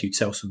 And yes, you'd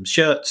sell some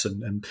shirts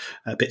and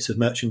bits of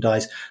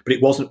merchandise, but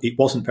it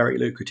wasn't very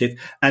lucrative.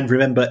 And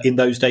remember, in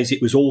those days,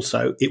 it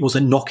was a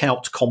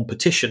knockout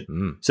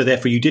competition. So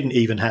therefore, you didn't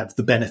even have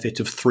the benefit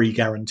of 3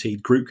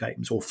 guaranteed group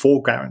games or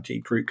 4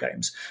 guaranteed group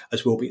games,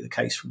 as will be the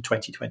case from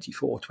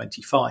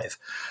 2024-25.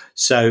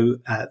 So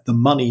the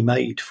money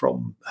made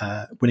from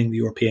winning the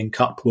European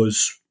Cup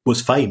was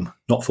fame,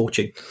 not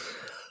fortune.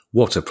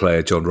 What a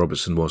player John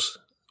Robertson was.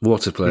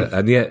 What a player.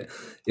 And yet,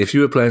 if you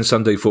were playing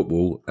Sunday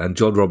football and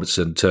John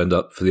Robertson turned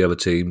up for the other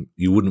team,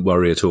 you wouldn't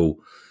worry at all.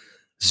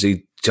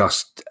 He had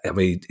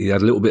a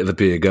little bit of a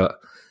beer gut.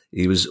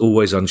 He was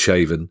always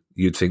unshaven.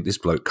 You'd think this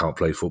bloke can't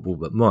play football,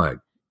 but my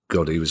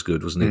God, he was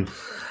good, wasn't he?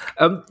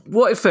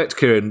 What effect,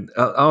 Kieran,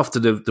 after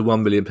the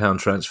 £1 million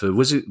transfer,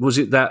 was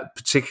it that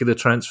particular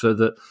transfer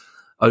that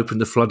open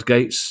the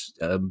floodgates?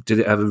 Did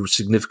it have a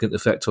significant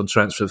effect on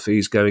transfer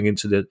fees going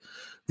into the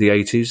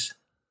 80s?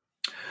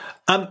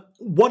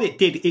 What it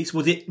did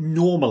was it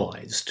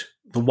normalised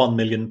the £1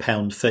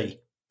 million fee.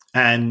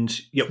 And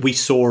we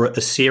saw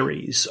a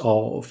series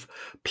of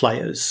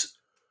players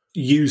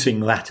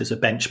using that as a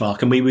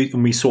benchmark,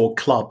 and we saw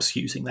clubs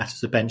using that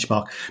as a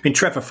benchmark. I mean,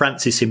 Trevor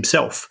Francis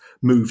himself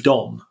moved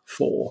on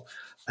for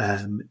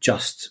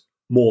just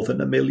more than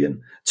 £1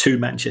 million to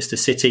Manchester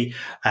City.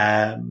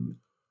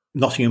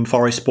 Nottingham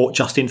Forest bought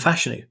Justin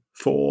Fashanu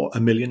for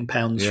 £1 million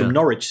from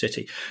Norwich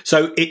City.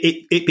 So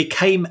it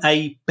became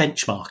a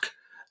benchmark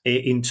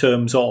in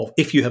terms of,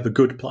 if you have a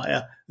good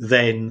player,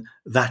 then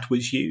that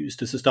was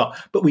used as a start.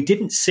 But we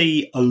didn't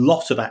see a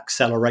lot of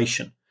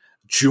acceleration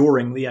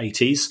during the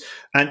 80s.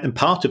 And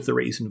part of the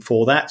reason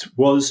for that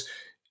was,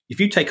 if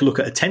you take a look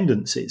at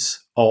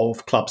attendances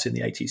of clubs in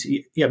the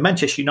 80s,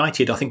 Manchester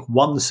United, I think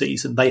one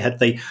season they had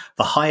the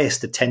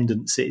highest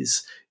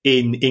attendances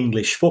in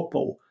English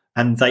football,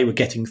 and they were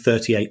getting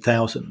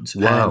 38,000.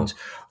 Wow. And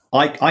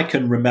I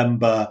can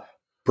remember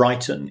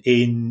Brighton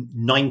in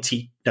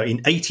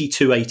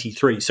 82,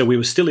 83. So we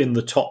were still in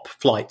the top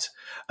flight.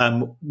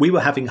 We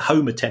were having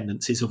home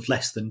attendances of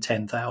less than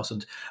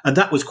 10,000. And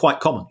that was quite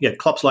common.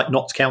 Clubs like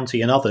Notts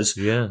County and others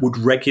would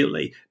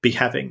regularly be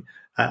having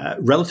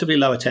relatively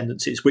low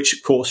attendances, which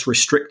of course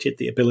restricted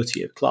the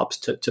ability of clubs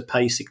to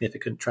pay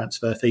significant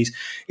transfer fees.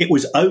 It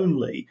was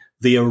only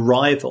the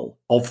arrival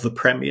of the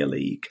Premier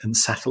League and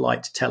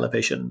satellite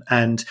television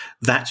and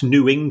that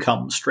new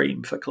income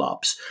stream for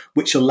clubs,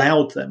 which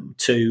allowed them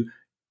to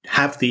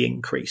have the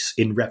increase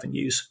in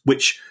revenues,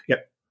 which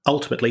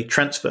ultimately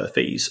transfer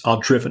fees are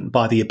driven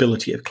by the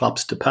ability of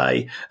clubs to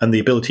pay, and the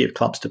ability of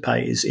clubs to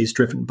pay is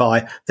driven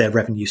by their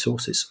revenue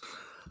sources.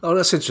 Oh,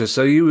 that's interesting.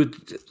 So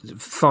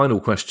final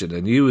question,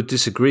 and you would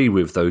disagree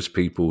with those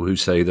people who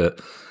say that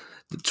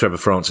Trevor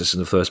Francis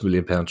and the first £1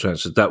 million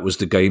transfer, that was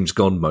the game's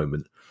gone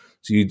moment.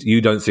 So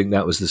you don't think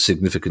that was the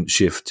significant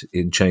shift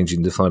in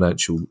changing the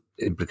financial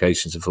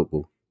implications of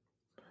football?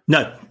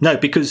 No,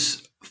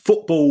 because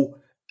football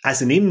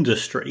as an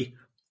industry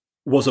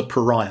was a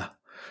pariah.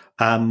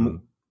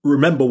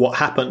 Remember what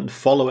happened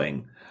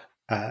following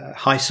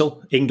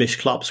Heysel. English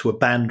clubs were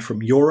banned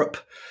from Europe.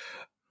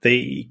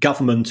 The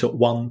government at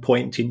one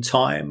point in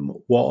time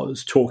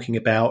was talking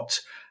about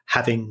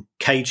having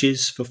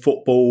cages for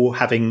football,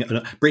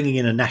 bringing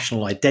in a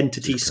national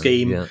identity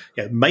scheme,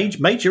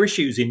 major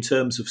issues in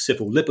terms of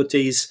civil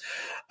liberties.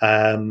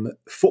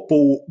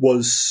 Football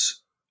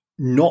was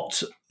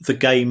not the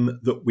game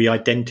that we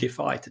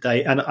identify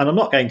today. And I'm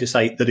not going to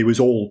say that it was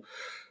all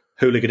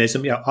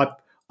hooliganism.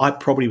 I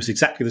probably was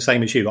exactly the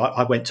same as you.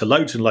 I went to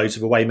loads and loads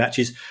of away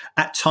matches.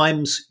 At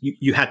times,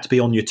 you had to be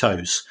on your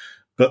toes.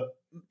 But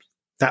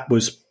that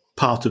was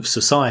part of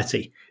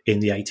society in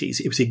the 80s.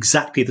 It was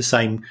exactly the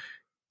same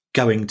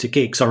going to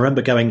gigs. I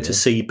remember going to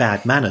see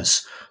Bad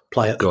Manners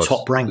play at the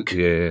top rank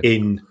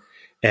in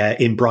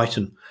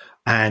Brighton.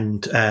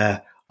 And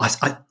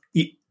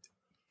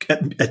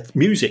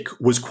music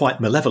was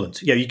quite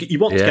malevolent. You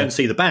want to go and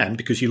see the band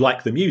because you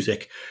like the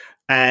music,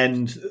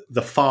 and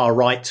the far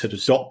right had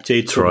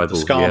adopted sort of the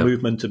ska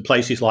movement and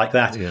places like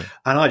that. And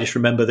I just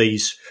remember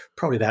these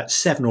probably about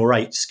 7 or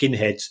 8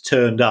 skinheads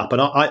turned up,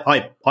 and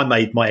I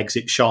made my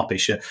exit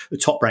sharpish. The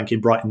top rank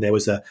in Brighton, there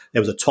was a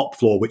top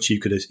floor which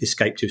you could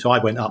escape to, so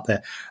I went up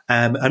there,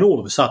 and all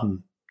of a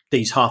sudden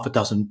these half a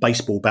dozen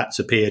baseball bats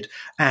appeared,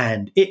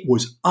 and it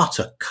was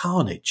utter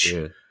carnage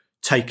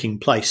taking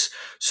place.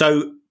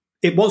 So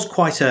it was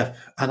quite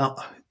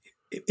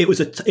it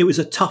was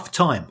a tough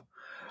time,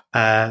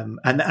 and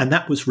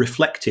that was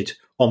reflected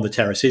on the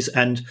terraces.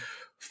 And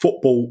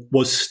football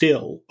was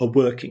still a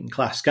working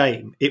class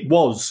game. It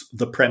was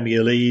the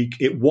Premier League.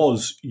 It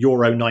was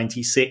Euro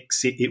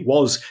 '96. It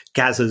was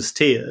Gazza's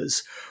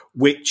tears,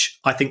 which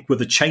I think were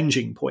the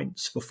changing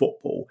points for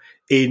football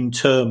in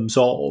terms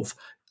of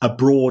a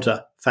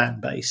broader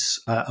fan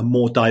base, a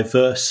more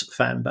diverse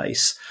fan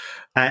base,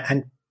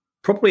 and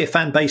probably a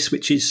fan base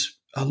which is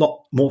a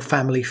lot more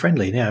family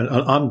friendly now.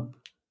 I'm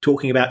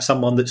talking about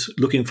someone that's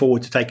looking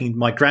forward to taking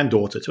my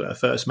granddaughter to her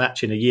first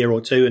match in a year or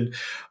two, and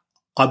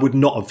I would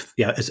not have,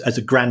 as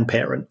a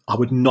grandparent, I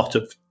would not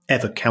have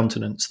ever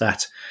countenanced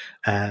that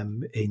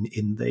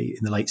in the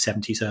late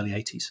 70s, early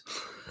 80s.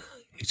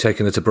 You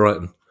taking her to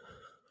Brighton?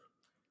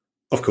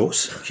 Of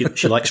course,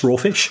 she likes raw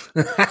fish.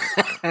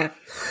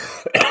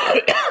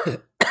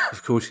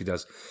 Of course she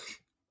does.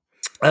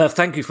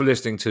 Thank you for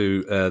listening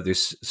to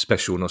this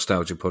special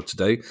Nostalgia Pod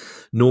today.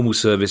 Normal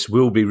service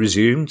will be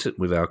resumed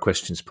with our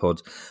Questions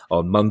Pod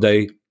on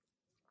Monday,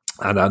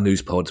 and our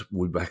news pod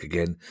will be back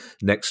again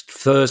next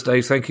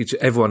Thursday. Thank you to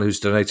everyone who's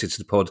donated to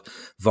the pod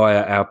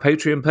via our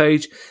Patreon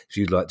page. If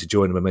you'd like to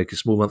join them and make a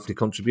small monthly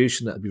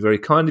contribution, that would be very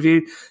kind of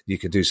you. You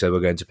can do so by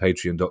going to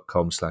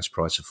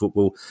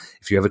patreon.com/priceoffootball.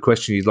 If you have a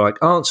question you'd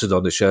like answered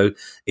on the show,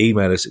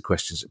 email us at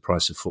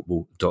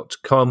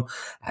questions@priceoffootball.com.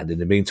 And in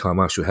the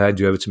meantime, I shall hand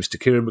you over to Mr.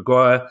 Kieran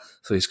Maguire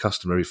for his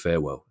customary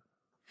farewell.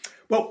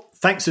 Well,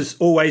 thanks as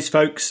always,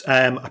 folks.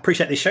 I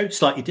appreciate this show.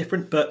 Slightly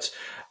different, but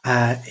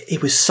He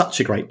was such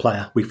a great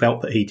player. We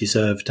felt that he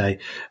deserved a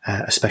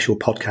special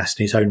podcast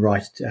in his own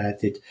right.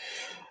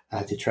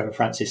 Did Trevor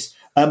Francis?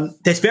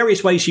 There's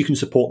various ways you can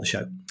support the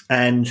show,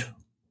 and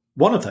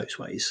one of those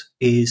ways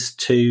is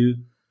to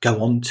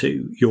go on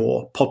to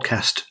your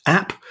podcast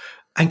app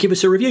and give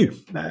us a review.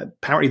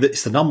 Apparently,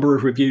 it's the number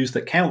of reviews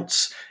that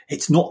counts.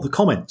 It's not the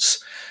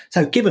comments.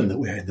 So, given that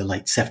we're in the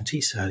late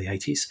 70s, early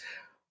 80s,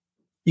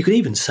 you could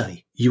even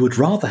say you would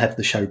rather have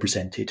the show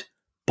presented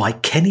by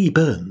Kenny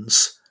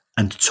Burns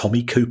and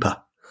Tommy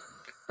Cooper.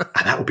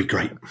 And that would be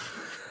great.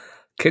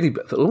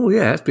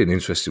 That's been an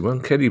interesting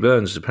one. Kenny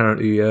Burns is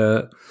apparently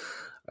a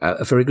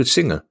very good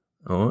singer.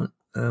 All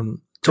right.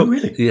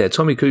 Really? Yeah,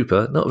 Tommy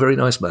Cooper, not a very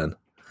nice man.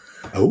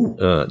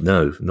 Oh.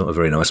 No, not a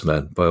very nice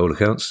man, by all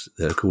accounts,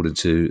 according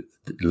to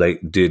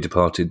late, dear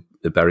departed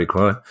Barry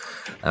Cryer.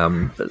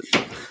 But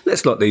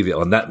let's not leave it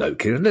on that note,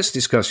 Kieran. Let's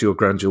discuss your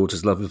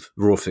granddaughter's love of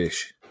raw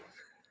fish.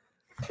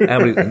 And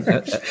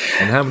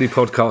how many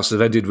podcasts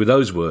have ended with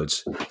those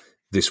words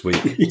this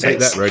week? Yes. Take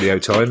that, Radio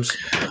Times.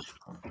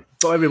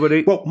 Bye,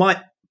 everybody. Well,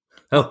 my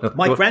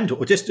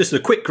granddaughter, just a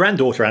quick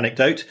granddaughter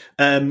anecdote,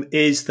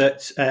 is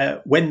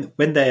that when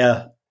they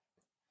are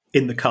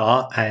in the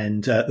car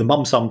and the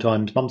mum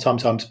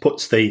sometimes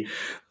puts the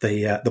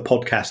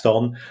podcast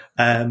on,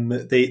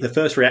 the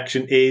first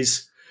reaction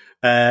is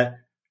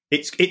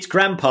it's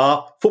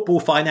grandpa, football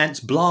finance,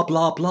 blah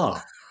blah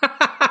blah.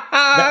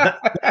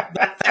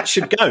 that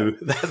should go.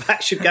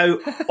 That should go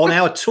on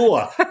our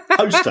tour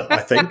poster. I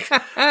think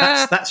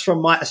that's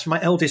from my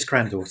eldest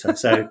granddaughter.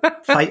 So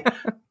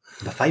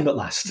the fame at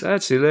last.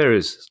 That's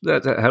hilarious.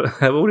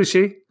 How old is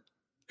she?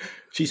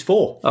 She's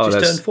 4. Oh,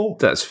 just turned 4.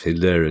 That's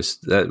hilarious.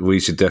 We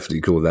should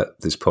definitely call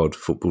this pod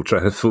football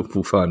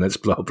finance,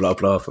 blah blah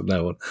blah from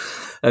now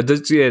on.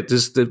 Does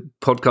the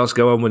podcast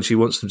go on when she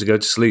wants them to go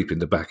to sleep in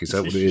the back? Is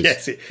that what it is?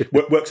 Yes, it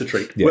works a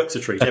treat. Yeah. Works a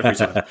treat every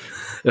time.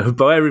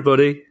 Bye,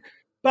 everybody.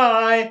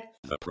 Bye.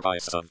 The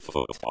price of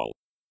football.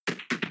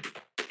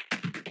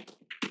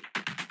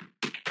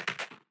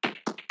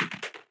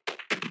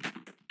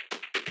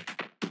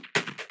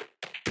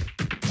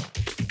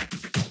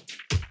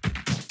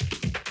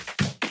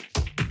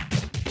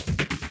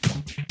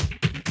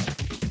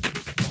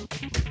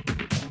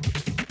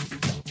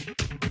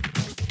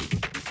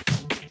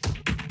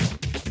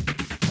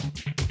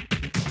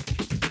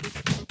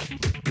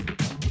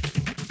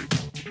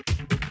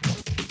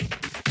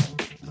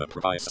 The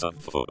price of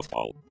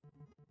football.